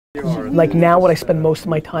like now what I spend most of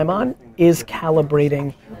my time on is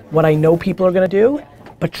calibrating what I know people are gonna do,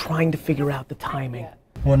 but trying to figure out the timing.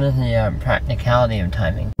 What is the practicality of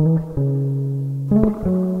timing?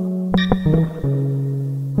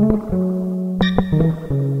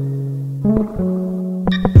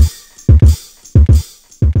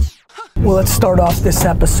 Well, let's start off this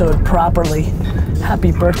episode properly.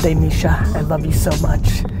 Happy birthday, Misha. I love you so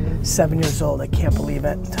much. 7 years old, I can't believe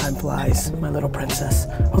it. Time flies, my little princess.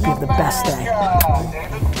 Hope you have the best day.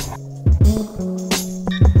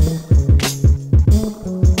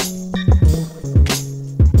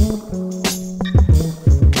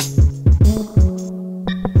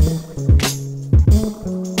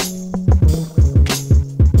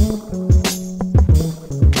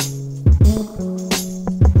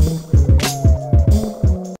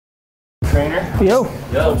 Yo.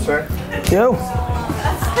 Yo, sir. Yo.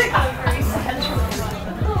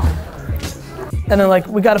 And then like,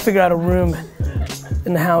 we gotta figure out a room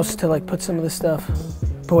in the house to like put some of this stuff.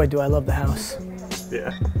 Boy, do I love the house.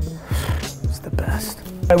 Yeah. It's the best.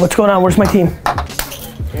 All right, what's going on? Where's my team?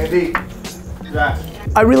 Andy. Zach.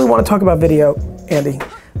 I really wanna talk about video, Andy.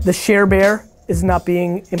 The share bear is not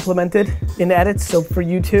being implemented in edits, so for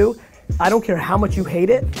you too, I don't care how much you hate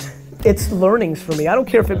it, it's learnings for me. I don't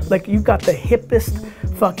care if it, like, you got the hippest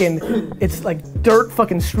fucking, it's like dirt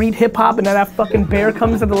fucking street hip hop, and then that fucking bear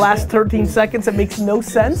comes in the last 13 seconds. It makes no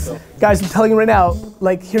sense. Guys, I'm telling you right now,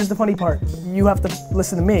 like, here's the funny part. You have to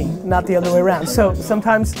listen to me, not the other way around. So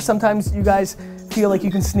sometimes you guys feel like you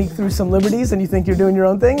can sneak through some liberties and you think you're doing your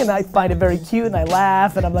own thing, and I find it very cute and I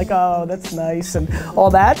laugh and I'm like, oh, that's nice and all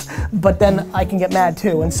that. But then I can get mad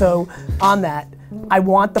too. And so on that, I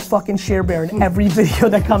want the fucking share bear in every video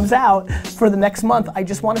that comes out for the next month. I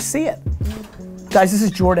just want to see it. Guys, this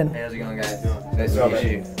is Jordan. Hey, how's it going, guys? Nice to meet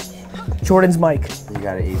you. Jordan's Mike. You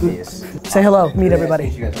gotta eat these. Say hello, meet everybody.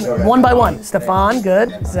 One by one. Stefan,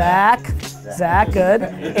 good. Zach, good.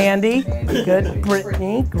 Andy, good.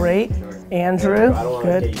 Brittany, great. Andrew,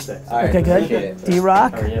 good. Okay, good.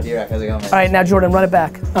 D-Rock. D-Rock, how's it going, man? All right, now Jordan, run it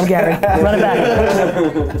back. I'm Gary. Run it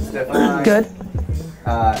back. Stefan. Good.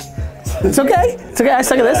 It's okay. It's okay. I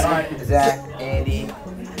suck at this. Zach, Andy.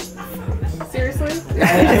 Seriously?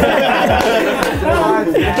 Zach,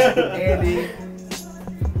 Andy.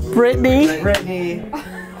 Brittany.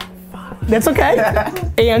 That's okay.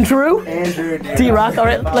 Andrew. D-Rock. All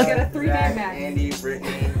right. Get a 3-day Zach, max. Andy,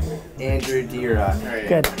 Brittany, Andrew, D-Rock.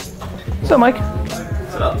 Good. So, Mike.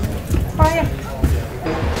 What's up? How are you?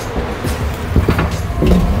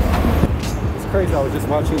 Crazy. I was just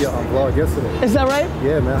watching your vlog yesterday. Is that right?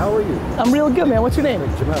 Yeah, man. How are you? I'm real good, man. What's your name?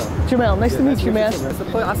 Jamel. Jamel. Nice to meet you, man.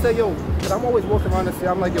 I said, yo, cause I'm always walking around and say,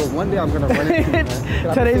 I'm like, yo, one day I'm gonna run into you, man.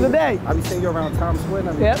 Today's the day. I be seeing you around Times Square.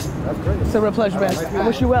 I mean, Yep. That's great. It's a real pleasure, man. I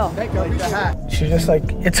wish you well. Thank you. She's just like,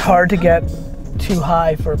 it's hard to get too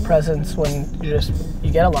high for presents when you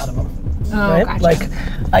get a lot of them. Oh, right? gotcha. Like,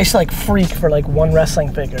 I used to like freak for like one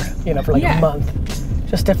wrestling figure, you know, for like a month.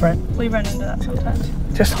 Just different. We run into that sometimes.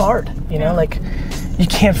 Just hard, you know, like, you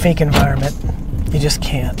can't fake environment. You just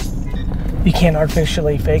can't. You can't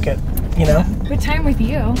artificially fake it, you know? Good time with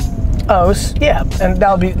you. Oh, yeah, and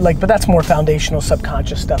that'll be like, but that's more foundational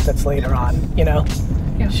subconscious stuff that's later on, you know?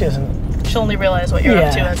 Yeah. She doesn't. She'll only realize what you're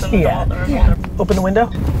up to as an adult. Or Open the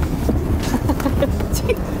window.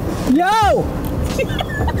 Yo!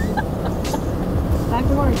 Back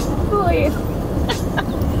to work. Please.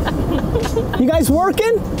 You guys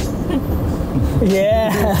working? Yeah.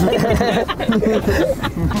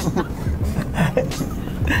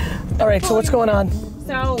 All right, so what's going on?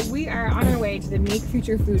 So we are on our way to the Make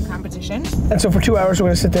Future Food competition. And so for 2 hours, we're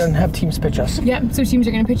gonna sit there and have teams pitch us. Yep, so teams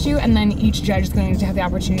are gonna pitch you, and then each judge is going to have the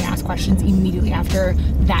opportunity to ask questions immediately after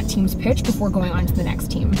that team's pitch before going on to the next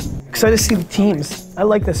team. Excited to see the teams. I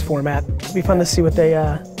like this format. It'll be fun to see what they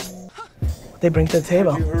bring to the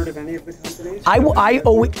table. Have you heard of any of the companies? I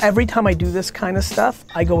always, every time I do this kind of stuff,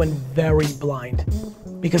 I go in very blind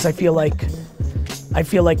because I feel like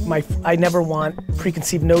I never want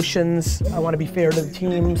preconceived notions. I want to be fair to the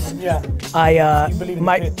teams. Yeah. I believe in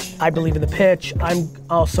the pitch. I believe in the pitch. I'm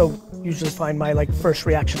also usually find my like first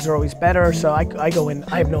reactions are always better. So I go in.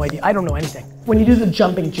 I have no idea. I don't know anything. When you do the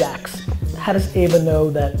jumping jacks, how does Ava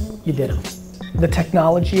know that you did them? The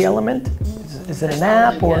technology element. Is it an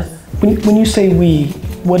app or? When you say we,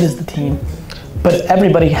 what is the team? But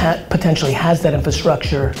everybody potentially has that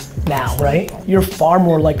infrastructure now, right? You're far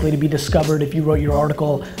more likely to be discovered if you wrote your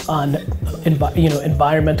article on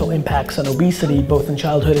environmental impacts on obesity, both in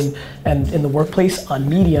childhood and in the workplace on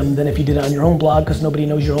Medium, than if you did it on your own blog, because nobody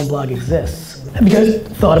knows your own blog exists. Have you guys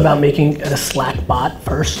thought about making it a Slack bot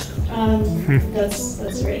first? That's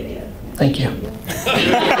a great idea. Thank you.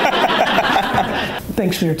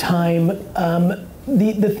 Thanks for your time.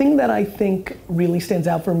 The thing that I think really stands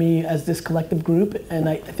out for me as this collective group, and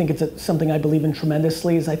I think it's something I believe in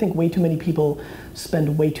tremendously, is I think way too many people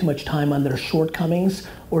spend way too much time on their shortcomings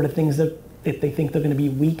or the things that they think they're going to be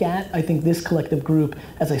weak at. I think this collective group,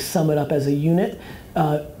 as I sum it up as a unit,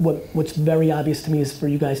 what's very obvious to me is for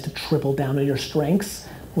you guys to triple down on your strengths.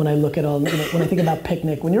 When I look at all, when I think about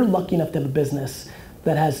Picnic, when you're lucky enough to have a business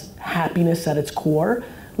that has happiness at its core,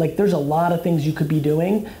 like there's a lot of things you could be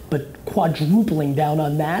doing, but quadrupling down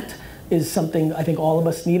on that is something I think all of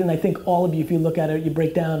us need. And I think all of you, if you look at it, you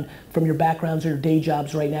break down from your backgrounds or your day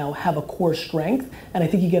jobs right now, have a core strength. And I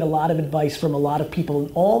think you get a lot of advice from a lot of people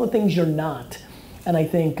and all the things you're not. And I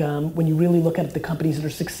think when you really look at the companies that are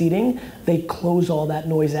succeeding, they close all that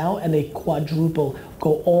noise out and they quadruple,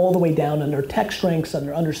 go all the way down on their tech strengths, on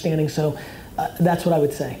their understanding. So that's what I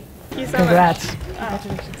would say. Thank you so Congrats.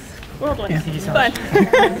 much. Whirlwind. Thank you so Fun.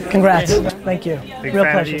 Congrats. Thank you. Big Real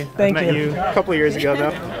fan pleasure. of you. Thank I met you. a couple of years ago though.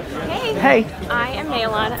 Hey. Hey, I am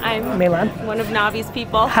Maylon. I'm Maylon. one of Navi's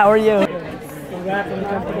people. How are you? Congrats on the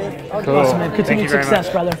company. Cool. Awesome, man. Continued Thank you very success,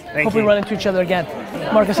 much. brother. Thank Hope we you. run into each other again.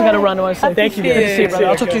 Marcus, I got to run. I want to say thank you. Good to see you, brother.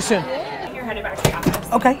 I'll talk to you soon. You're headed back to the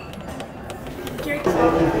office. Okay.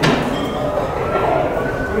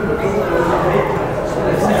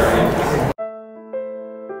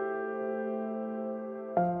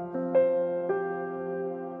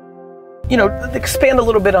 You know, expand a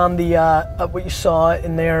little bit on the what you saw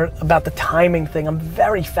in there about the timing thing. I'm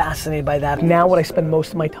very fascinated by that. Now what I spend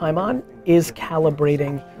most of my time on is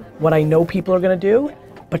calibrating what I know people are gonna do,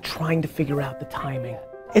 but trying to figure out the timing.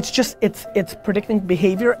 It's just, it's predicting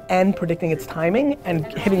behavior and predicting its timing and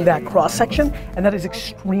hitting that cross section, and that is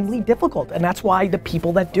extremely difficult. And that's why the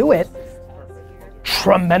people that do it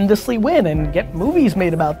tremendously win and get movies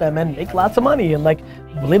made about them and make lots of money and like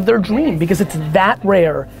live their dream, because it's that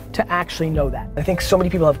rare to actually know that. I think so many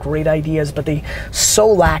people have great ideas, but they so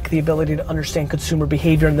lack the ability to understand consumer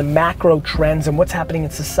behavior and the macro trends and what's happening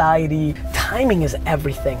in society. Timing is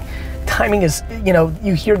everything. Timing is, you know,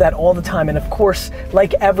 you hear that all the time, and of course,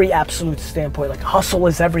 like every absolute standpoint, like hustle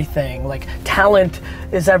is everything, like talent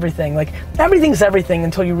is everything, like everything's everything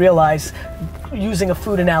until you realize, using a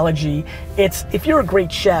food analogy, it's if you're a great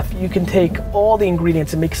chef, you can take all the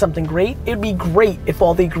ingredients and make something great. It'd be great if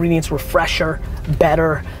all the ingredients were fresher,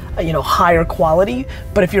 better, you know, higher quality.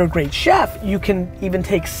 But if you're a great chef, you can even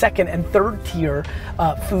take second and third tier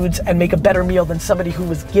foods and make a better meal than somebody who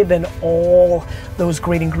was given all those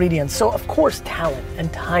great ingredients. So of course, talent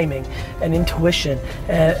and timing and intuition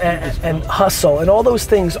and hustle and all those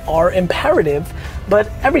things are imperative, but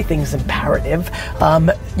everything's imperative.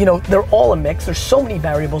 You know, they're all a mix. There's so many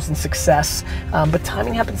variables in success, but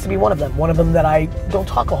timing happens to be one of them. One of them that I don't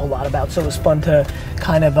talk a whole lot about, so it was fun to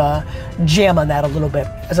kind of jam on that a little bit.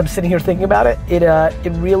 As I'm sitting here thinking about it,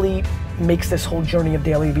 it really makes this whole journey of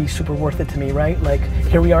DailyVee super worth it to me, right? Like,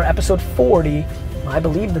 here we are, episode 40. I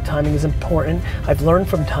believe the timing is important. I've learned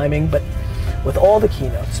from timing, but with all the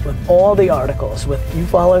keynotes, with all the articles, with you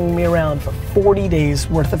following me around for 40 days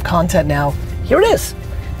worth of content now, here it is.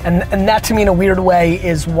 And that to me in a weird way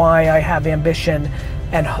is why I have ambition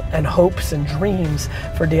and hopes and dreams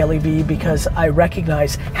for DailyVee, because I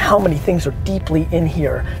recognize how many things are deeply in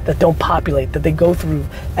here that don't populate, that they go through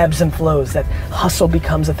ebbs and flows, that hustle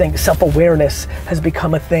becomes a thing, self-awareness has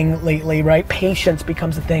become a thing lately, right? Patience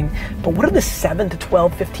becomes a thing. But what are the 7 to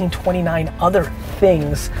 12, 15, 29 other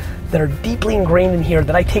things that are deeply ingrained in here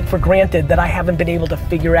that I take for granted, that I haven't been able to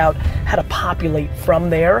figure out how to populate from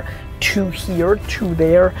there to here, to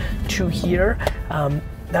there, to here?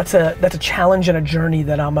 That's a challenge and a journey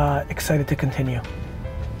that I'm excited to continue.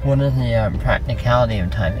 What is the practicality of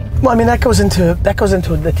timing? Well, I mean, that goes into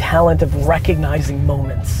the talent of recognizing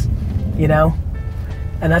moments, you know,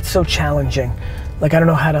 and that's so challenging. Like, I don't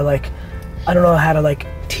know how to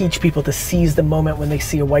teach people to seize the moment when they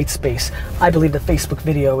see a white space. I believe that Facebook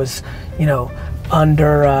video is, you know,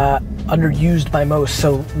 underused by most.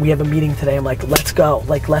 So we have a meeting today. I'm like, let's go.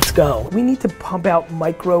 We need to pump out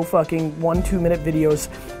micro fucking 1-2 minute videos,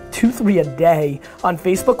 2-3 a day on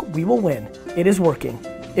Facebook. We will win. It is working.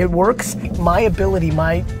 It works. My ability,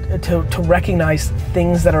 to recognize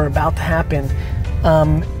things that are about to happen,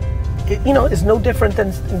 you know, is no different than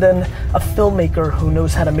a filmmaker who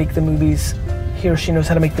knows how to make the movies. He or she knows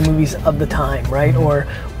how to make the movies of the time, right?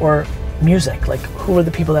 Or music, like who are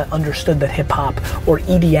the people that understood that hip hop or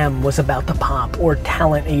EDM was about to pop, or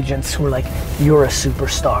talent agents who were like, you're a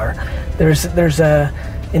superstar. There's a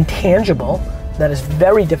intangible that is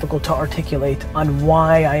very difficult to articulate on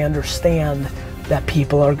why I understand that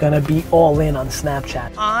people are gonna be all in on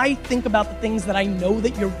Snapchat. I think about the things that I know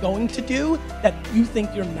that you're going to do that you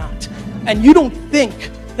think you're not. And you don't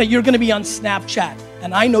think that you're gonna be on Snapchat,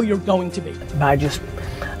 and I know you're going to be. But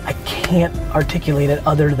I can't articulate it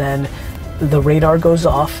other than the radar goes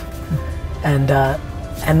off, and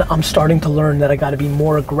I'm starting to learn that I gotta be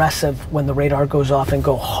more aggressive when the radar goes off and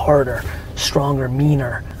go harder, stronger,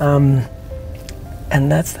 meaner. And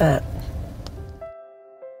that's that.